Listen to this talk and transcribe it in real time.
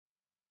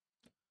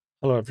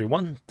Hello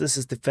everyone, this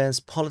is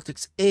Defense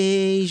Politics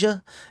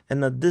Asia,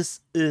 and this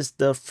is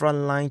the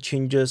Frontline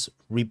Changes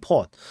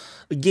Report.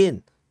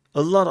 Again,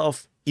 a lot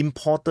of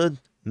important,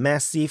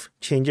 massive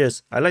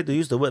changes. I like to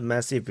use the word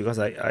massive because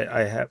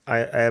I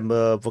am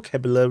a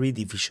vocabulary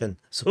deficient.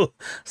 So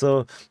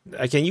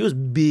I can use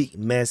big,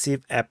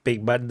 massive,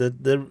 epic, but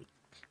the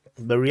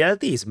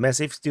reality is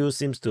massive still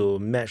seems to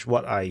match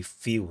what I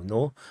feel,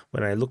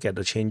 when I look at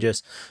the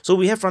changes. So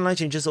we have frontline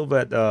changes over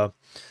at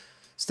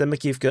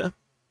Stemakivka,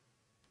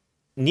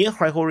 near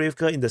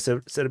Hrajorivka in the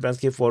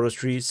Serbianske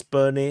forestry,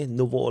 Spirne,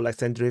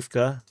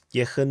 Novo-Alexandrivka,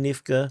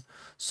 Jechenivka,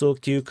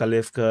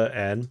 Sokil,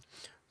 and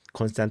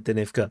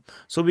Konstantinivka.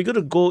 So we're going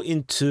to go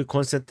into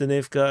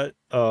Konstantinivka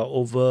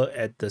over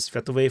at the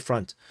Svetove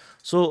front.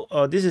 So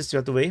this is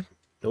Svetove.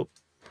 Nope,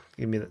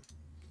 give me that.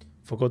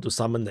 Forgot to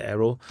summon the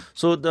arrow.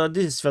 So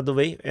this is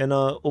Svetove, and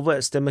over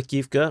at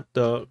Stemakivka,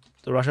 the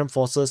Russian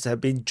forces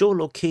have been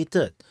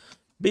geolocated.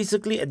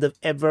 Basically, at the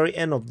very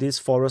end of this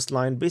forest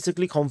line,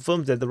 basically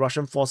confirms that the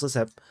Russian forces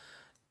have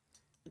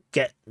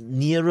get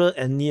nearer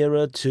and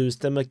nearer to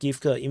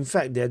Stemakivka. In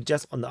fact, they're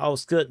just on the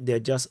outskirts.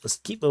 They're just a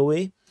skip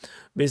away,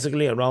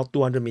 basically around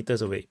 200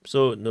 meters away.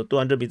 So,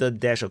 200-meter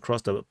dash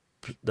across the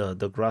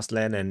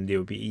grassland, and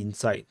they'll be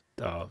inside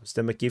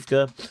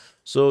Stemakivka.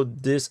 So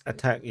this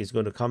attack is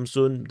going to come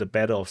soon. The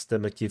battle of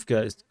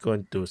Stemakivka is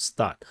going to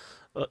start.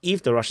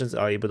 If the Russians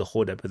are able to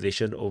hold their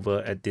position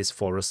over at this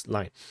forest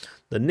line.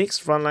 The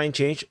next frontline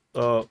change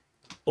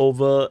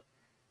over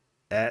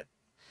at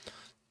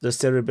the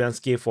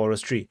Serbianske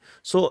forestry.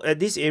 So at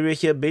this area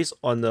here, based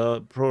on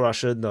the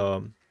pro-Russian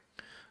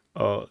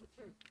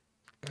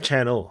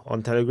channel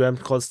on Telegram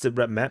called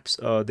Stiprep Maps,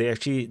 they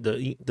actually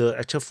the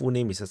actual full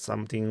name is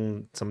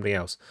something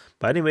else.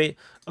 But anyway,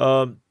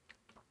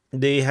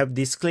 they have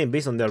disclaimed,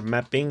 based on their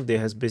mapping, they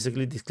has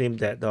basically disclaimed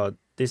that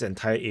this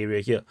entire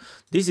area here,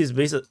 this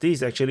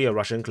is actually a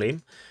Russian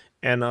claim,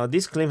 and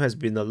this claim has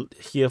been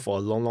here for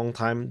a long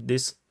time.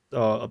 This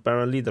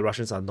apparently the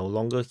Russians are no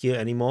longer here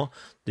anymore.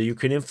 The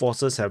Ukrainian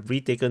forces have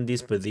retaken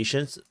these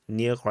positions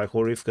near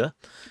Krychorivka,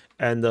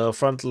 and the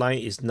front line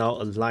is now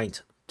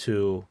aligned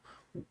to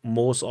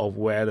most of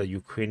where the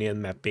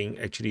Ukrainian mapping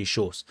actually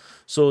shows.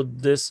 So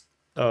this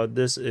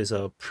is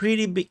a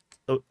pretty big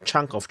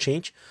chunk of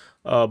change,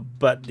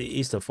 but it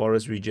is the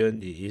forest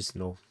region. It is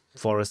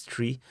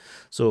forestry,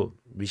 so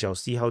we shall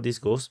see how this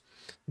goes.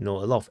 A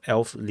lot of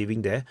elf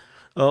living there.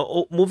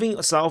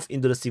 Moving south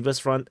into the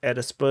Sivers front at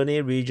the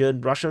Spirne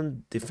region,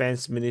 Russian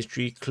Defense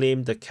Ministry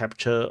claimed the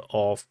capture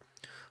of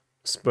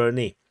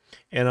Spirne.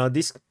 And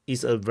this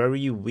is a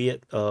very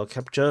weird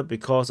capture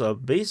because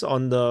based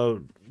on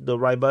the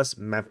Ribas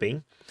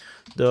mapping,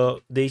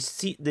 they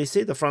say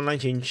the frontline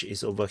change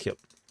is over here.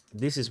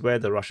 This is where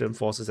the Russian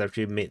forces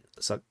actually made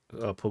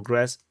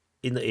progress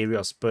in the area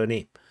of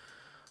Spirne.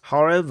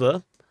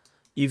 However,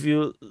 if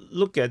you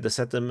look at the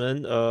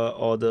settlement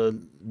or the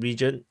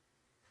region,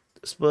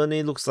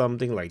 Spirne looks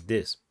something like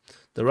this.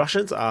 The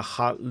Russians are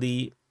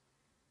hardly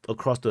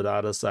across to the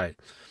other side.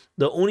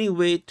 The only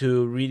way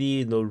to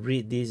really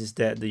read this is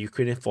that the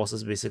Ukrainian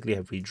forces basically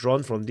have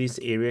withdrawn from this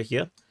area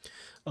here.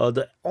 All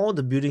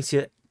the buildings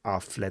here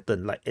are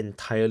flattened, like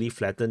entirely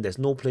flattened. There's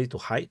no place to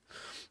hide,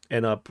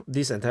 and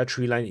this entire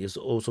tree line is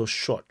also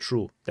shot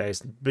through. There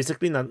is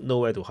basically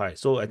nowhere to hide.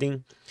 So I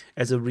think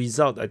as a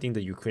result, I think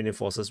the Ukrainian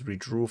forces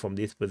withdrew from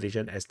this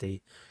position as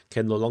they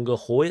can no longer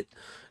hold it.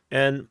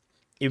 And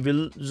if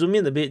you zoom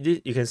in a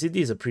bit, you can see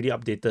this is a pretty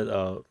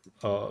updated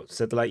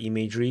satellite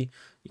imagery.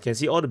 You can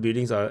see all the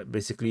buildings are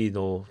basically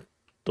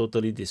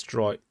totally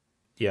destroyed.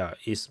 Yeah,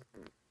 it's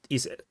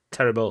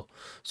terrible.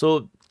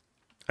 So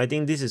I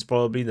think this is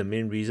probably the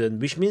main reason,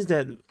 which means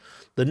that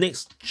the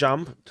next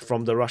jump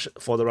from the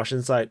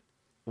Russian side,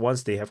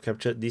 once they have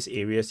captured these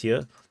areas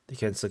here, they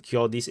can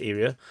secure this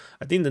area.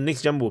 I think the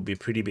next jump will be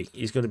pretty big.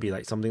 It's going to be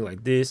like something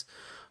like this.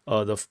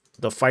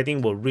 The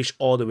fighting will reach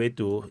all the way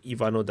to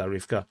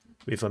Ivano-Darivka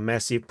with a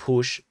massive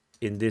push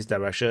in this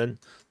direction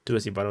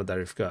towards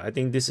Ivano-Darivka. I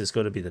think this is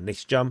going to be the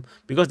next jump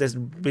because there's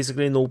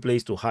basically no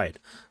place to hide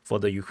for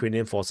the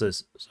Ukrainian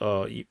forces,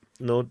 or a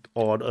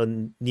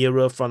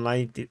nearer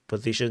frontline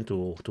position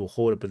to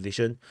hold a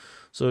position.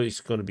 So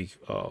it's going to be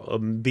a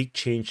big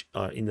change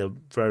in the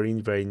very,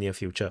 very near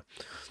future.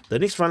 The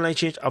next frontline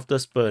change after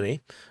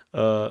Spirne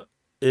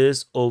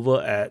is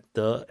over at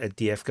the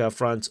DFK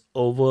front,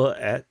 over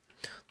at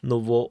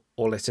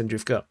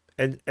Novo-Alexandrivka.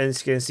 And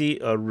as you can see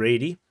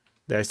already,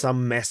 there's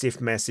some massive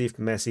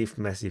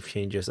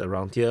changes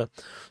around here.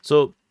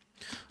 So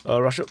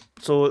Russia.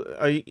 So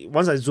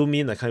once I zoom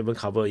in, I can't even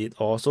cover it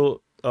all.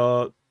 So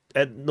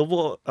at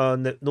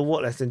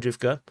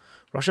Novo-Alexandrivka,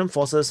 Russian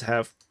forces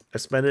have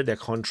expanded their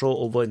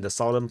control over in the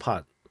southern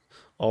part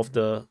of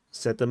the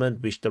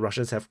settlement, which the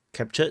Russians have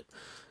captured,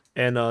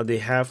 and they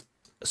have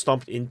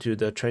stomped into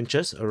the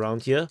trenches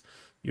around here.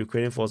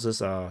 Ukrainian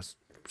forces are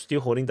still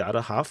holding the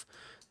other half,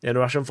 and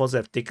Russian forces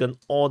have taken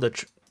all the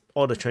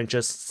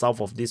trenches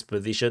south of this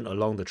position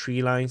along the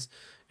tree lines,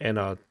 and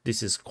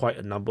this is quite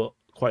a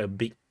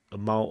big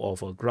amount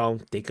of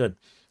ground taken.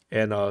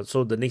 And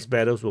so the next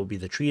battles will be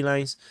the tree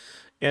lines,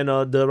 And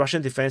the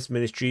Russian Defense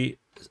Ministry,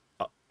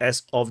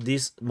 as of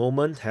this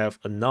moment, have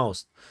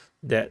announced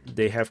that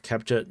they have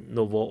captured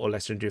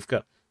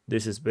Novo-Oleksandrivka.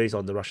 This is based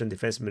on the Russian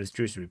Defense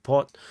Ministry's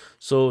report.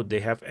 So they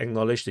have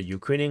acknowledged the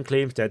Ukrainian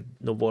claims that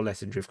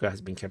Novo-Oleksandrivka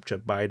has been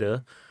captured by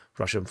the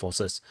Russian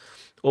forces.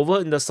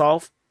 Over in the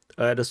south,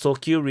 the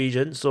Sokil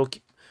region,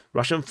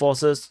 Russian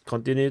forces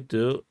continue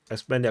to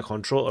expand their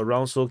control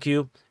around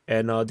Sokil,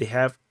 and they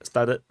have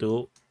started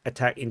to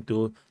attack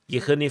into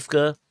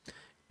Yekhanivka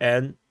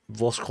and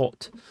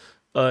Voskot.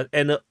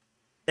 And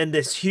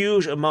there's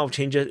huge amount of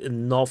changes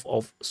in north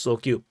of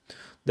Sokil.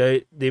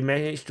 They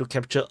managed to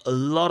capture a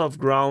lot of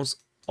grounds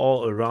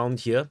all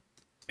around here,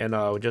 and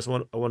I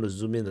want to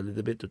zoom in a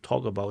little bit to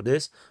talk about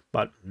this.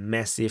 But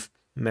massive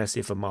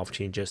amount of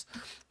changes.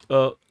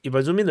 If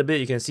I zoom in a bit,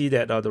 you can see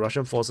that the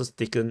Russian forces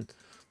taken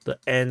the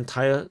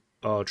entire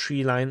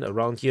tree line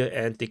around here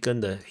and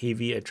taken the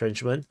heavy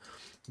entrenchment.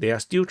 They are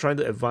still trying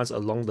to advance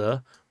along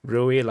the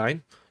railway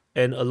line,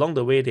 and along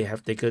the way they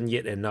have taken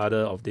yet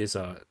another of this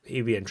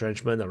heavy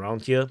entrenchment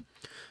around here,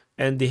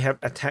 and they have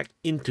attacked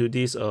into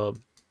this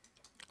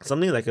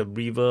something like a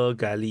river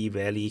gully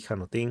valley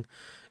kind of thing,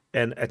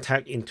 and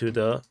attack into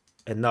the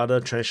another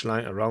trench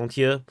line around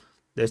here.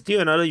 There's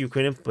still another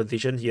Ukrainian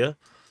position here,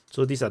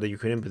 so these are the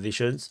Ukrainian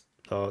positions,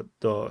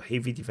 the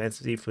heavy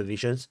defensive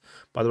positions,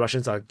 but the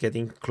Russians are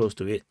getting close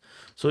to it.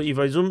 So if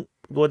I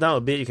go down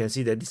a bit, you can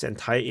see that this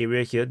entire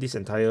area here, this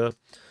entire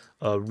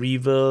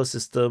river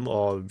system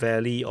or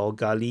valley or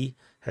gully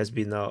has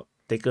been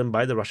taken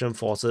by the Russian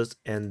forces,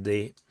 and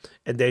there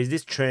is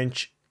this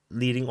trench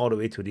leading all the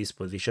way to this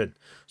position.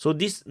 So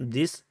this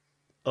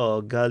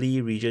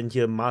gully region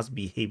here must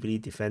be heavily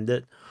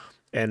defended,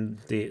 and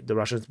the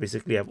Russians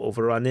basically have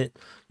overrun it.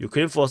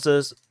 Ukrainian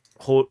forces,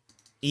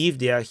 if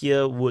they are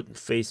here, would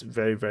face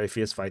very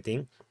fierce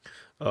fighting.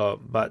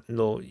 But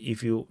no,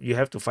 if you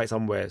have to fight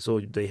somewhere, so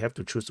they have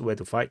to choose where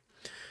to fight.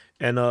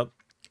 And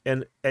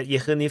at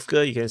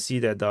Yekhanivka, you can see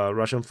that the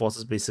Russian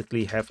forces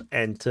basically have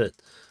entered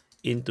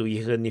into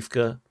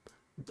Yekhanivka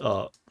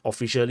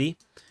officially,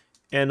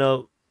 and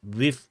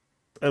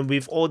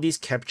with all this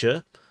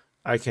capture,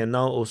 I can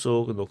now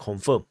also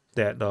confirm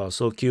that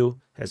Sokil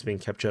has been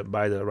captured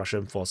by the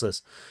Russian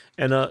forces.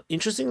 And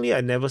interestingly,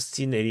 I never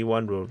seen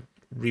anyone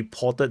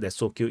reported that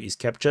Sokil is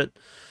captured.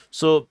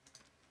 So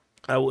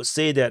I would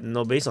say that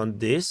based on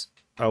this,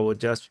 I would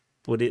just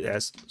put it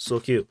as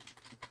Sokil.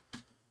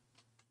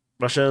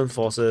 Russian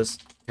forces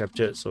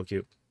captured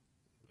Sokil.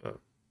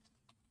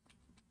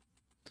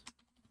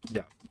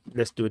 Yeah,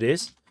 let's do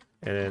this.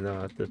 And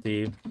then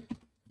 30.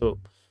 So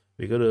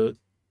we're gonna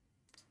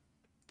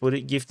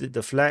give it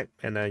the flag,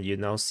 and then you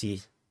now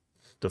see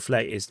the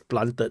flag is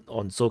planted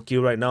on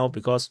Sokil right now,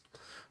 because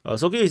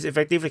Sokil is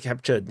effectively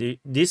captured.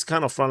 This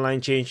kind of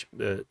frontline change,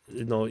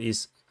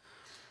 is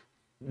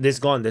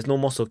gone. There's no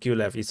more Sokil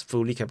left. It's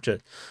fully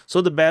captured.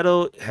 So the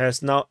battle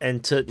has now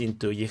entered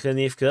into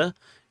Yekhanivka,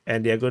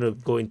 and they are going to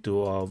go into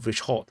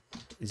Vishhot.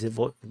 Is it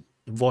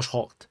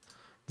Voshhot?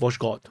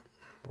 Voshgod?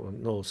 Oh,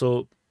 no.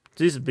 So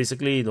this is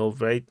basically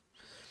very.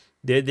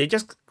 They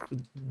just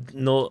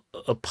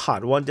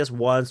apart, just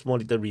one small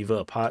little river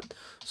apart.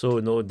 So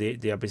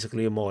they are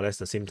basically more or less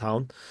the same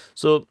town.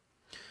 So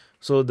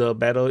the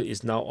battle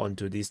is now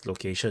onto these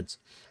locations,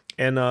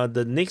 and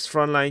the next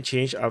frontline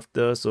change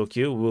after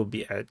Sokil will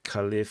be at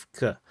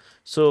Kharkivka.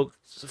 So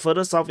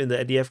further south in the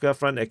Avdiivka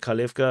front at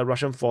Kharkivka,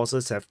 Russian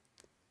forces have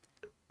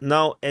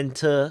now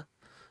entered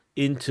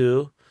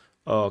into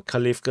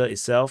Kharkivka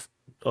itself,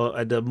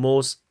 at the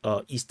most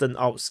eastern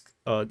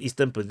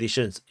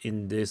positions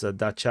in this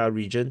Dacha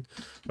region.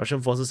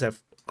 Russian forces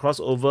have crossed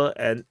over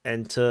and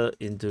entered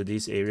into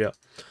this area.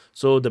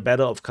 So the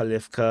Battle of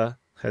Kharkivka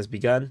has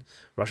begun.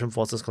 Russian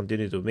forces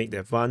continue to make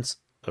their advance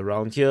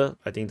around here.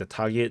 I think the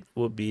target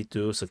would be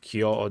to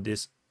secure all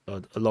this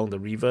along the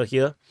river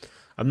here.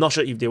 I'm not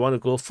sure if they want to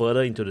go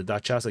further into the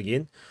Dachas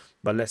again,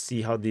 but let's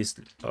see how this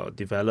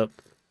develop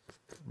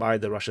by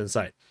the Russian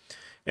side.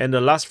 And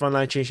the last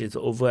frontline change is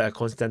over at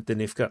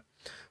Konstantinivka.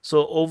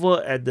 So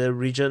over at the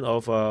region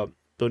of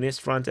Donetsk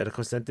front at the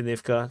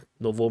Konstantinivka,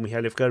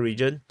 Novo-Mikhailivka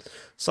region,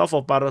 south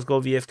of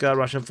Paraskoviyevka,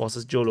 Russian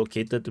forces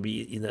geolocated to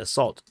be in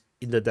assault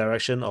in the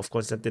direction of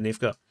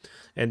Konstantinivka.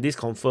 And this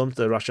confirms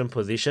the Russian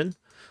position.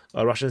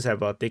 Russians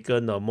have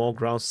taken more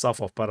ground south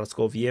of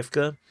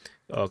Paraskoviyevka,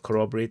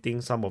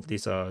 corroborating some of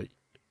these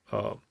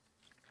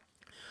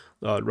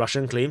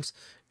Russian claims,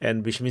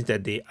 and which means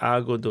that they are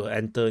going to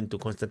enter into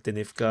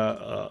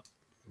Konstantinivka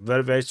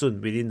very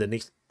soon, within the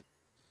next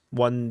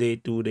 1 day,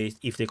 2 days,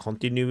 if they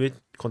continue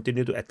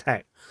to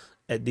attack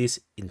at this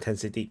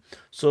intensity.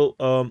 So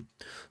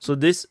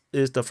this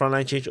is the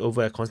frontline change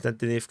over at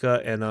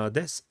Konstantinivka, and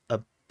that's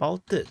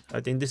about it. I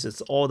think this is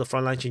all the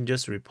frontline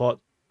changes report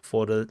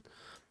for the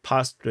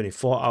past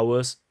 24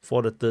 hours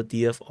for the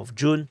 30th of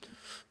June.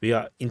 We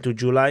are into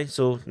July,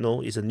 so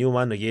it's a new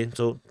month again.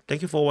 So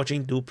thank you for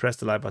watching. Do press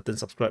the like button,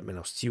 subscribe, and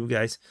I'll see you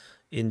guys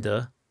in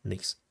the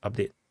next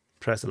update.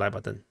 Press the like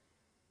button.